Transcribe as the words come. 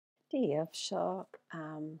Díobh seo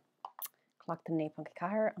Cleachtadh nape an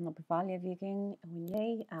Achar an obervalia viging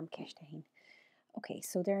winlé Ceist. Okay,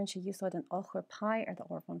 so there she used an Achar pie the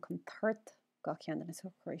orvan con Toirt gachian is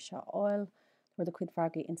hookery seo oil where the quid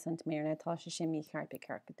fragi in centimeter tá shimmy carpe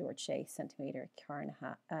carca Toirt 6 centimeter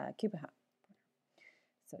carnaha cubaha.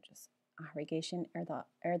 So just irrigation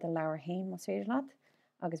the lower haim mas féidir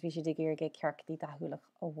agus bhí sé digéirge cearctaí dahúlach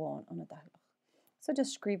ó bháin an a dahúlach. So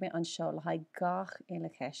just scríbe an seo le haid gach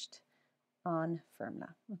éile ceist an firmla.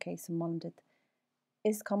 Okay, so mundid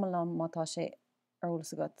is cumlam mátá sé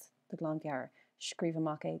arolalas agat de glán gear scríbe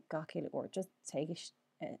amach é gach éile or just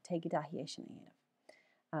teigi dahí sin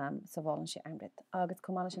dhéanamh. So bhálan sé amrit. Agus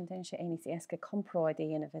cumála sin daine sé éanaí éasca compráid é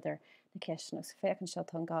dhéanamh idir na ceistnos fécinn seo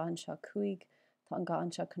tá an gáin seo 5, tá an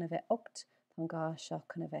gáin seo chuna bheith 8, tá an gá seo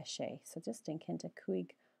chuna bheith 6. So just den cinnte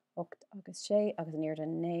 5, 8 agus 6 agus an irde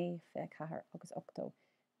 9, 4 agus 8,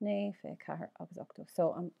 9, 4 agus 8.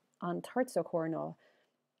 So an Toirt so chóir ná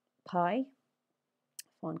pi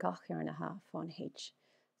fáin gachhearnacha fáin H.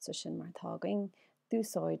 So sin mar tágaing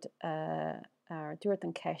dúsáid ar dúirt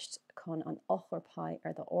an ceist chun an Achar pi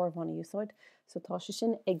de orbhán a úsáid. So tá sé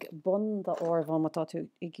sin ag bun de orbhán mátá tú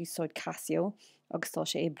ag úsáid Casio agus tá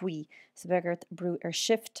sé é buí. So bheagart brú ar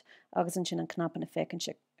shift agus an sin an knapan a fécinn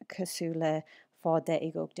se cosú le fá de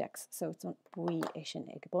ag óg dex. So it's an buí é sin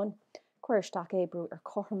ag bun. Cuir staach é brú ar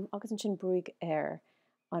chorm agus an sin brúig ar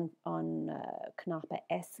an knapa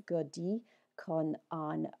S go D chun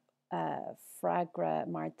an fragra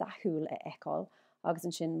mar dahúil a eáil agus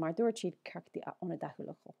an sin mar dúirt siad cearctaí an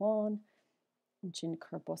dahúil a choháin an sin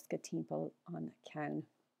chur bosca timpeall an ceann.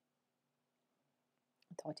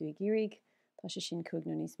 Tá tú ag iarraig tá sé sin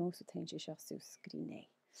cúgnú níos mó so tain sé seo sús go dtí 9.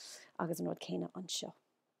 Agus an rud céine an seo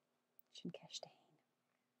sin ceiste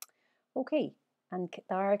hain. Okay. And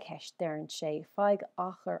dar ceist dearan sé feig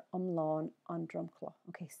achar omláin an drumclaw.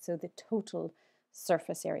 Okay, so the total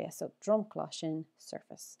surface area. So drumclaw sin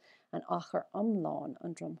surface. And achar omláin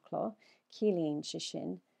an drumclaw cílíonn sé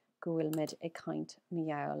sin gohfuil mid ag caint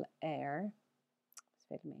miall air.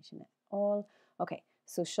 All. Okay,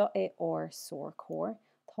 so seo é or sór cór.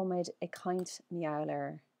 Tá mid ag caint miall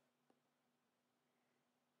air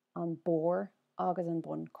an bór agus an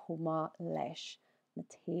bun comá leis na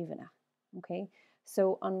taobhanna. Okay,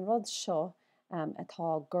 so an rud seo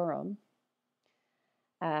atá gurm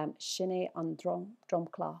sin é an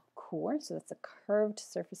drumclaw cór, so that's a curved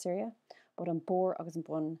surface area, but an bór agus an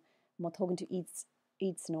bun má tógann tú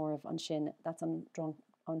iad san ormh an sin, that's an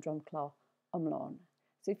drumclaw omláin.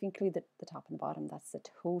 So if you include the top and the bottom, that's the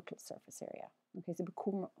total surface area. Okay, so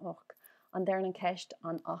becúmach an dearn an ceist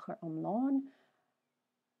an achar omláin,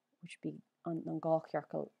 which would be an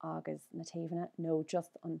gáchearcail agus na taobhanna, no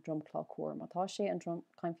just an drumclaw cór. Má tá sé an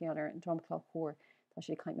caiimfeálar an drumclaw cór, tá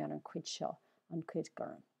sé caiimfeálar an cuid seo, an cuid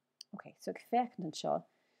gurm. Okay, so fécinn an seo,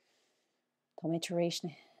 tá mé tar éis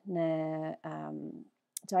na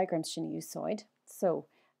diagrams sin úsáid. So,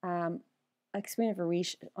 explain a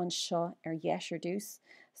rís an seo ar yes ar dús.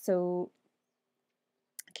 So,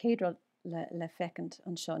 céad le fécinn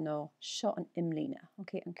an seo ná seo an imlíne,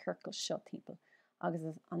 okay, an circle seo timpeall.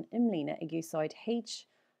 Agus an imlíne ag úsáid H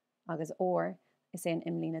agus or is é an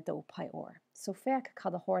imlíne dó pi or. So feic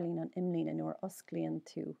cad a hálín an imlíne nuair osclaíonn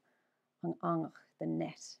tú an angach the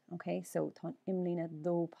net. Okay, so tá an imlíne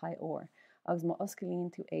dó pi or. Agus má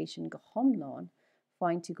osclaíonn tú é sin go thomláin,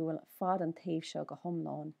 fáin tú gohfuil fad an taobh seo go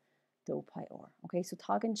thomláin dó pi or. Okay, so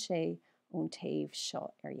tagann sé ón taobh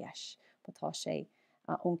seo ar yes, but tá sé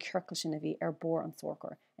ón circle sin a bhí ar bór an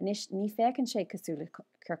sórcór. Anis ní fécinn sé cosúla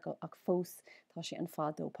circle ach fós tá sé an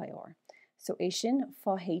fad dó pi or. So é sin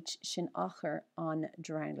fá H sin achar an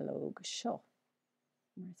dreinlóg seo.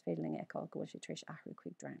 Mar is féidirling eáil go bhfuil sé tríéis ahrú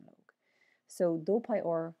chuig dreinlóg. So dó pi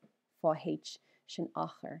or fá H sin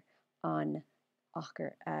achar an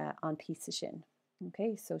písa sin.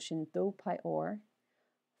 Okay, so sin dó pi or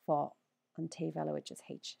fá an taobh which is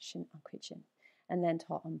H sin an cuid sin. And then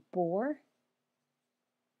tá an bór,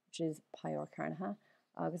 which is pi or carnaha,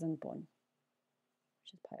 agus an bun,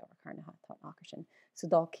 which is pi or carnaha, tá achar sin. So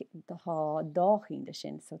dá dáchin de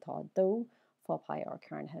sin, so tá dó fá pi or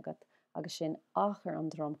carnaha agat, agus sin achar an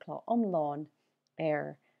drumclaw omláin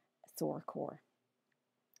ar sór cór.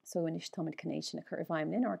 So inis táid cnééis sin a chur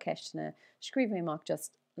bhaim in or ceistena, scríb amach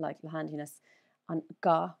just like le handiness an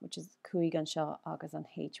ga, which is 5 an seo, agus an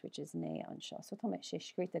H, which is 9 an seo. So tá sé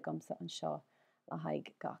scríte gomsa an seo a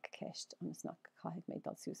haig gach ceist agus nach caiigh méid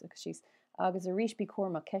dal sús agus síos. Agus a rís bí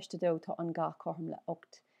cuama ceiste dó tá an gach chorm le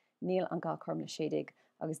 8, níl an gach chorm le 6,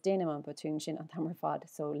 agus déanam an batún sin an tamar fad,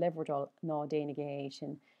 so leverdal ná déananig é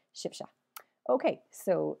sin sibse. Okay,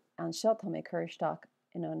 so an seo tá mé cúirteach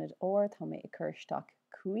in anad or, tá mé cúirteach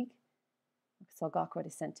cuig. So gachrod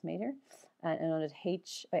is centimeter. And on it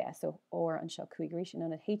H, oh yeah, so or an seo cuig ríis, and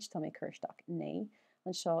on it H tá mé curstach né,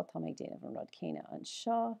 an seo tá mé déanamh an rud céine an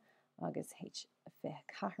seo, agus H bheith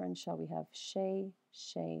cahar an seo, we have sé,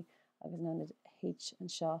 agus an it H an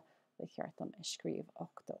seo, le cheartam a scríomh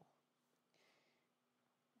 8.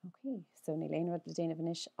 Okay, so ní léon rud le déanamh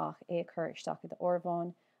inis ach é chur isteach de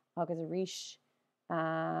ormháin agus a ríis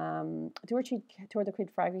dúirt tuair de chuid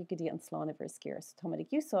freigraí go dtí an sláán a bhar scéir, so tá ag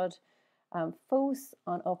úsáid fós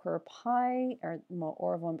an ochar pai ar má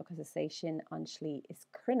ormháin because is sé sin an slí is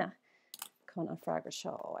crunne chun an freigra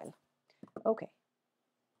seo áil. Okay,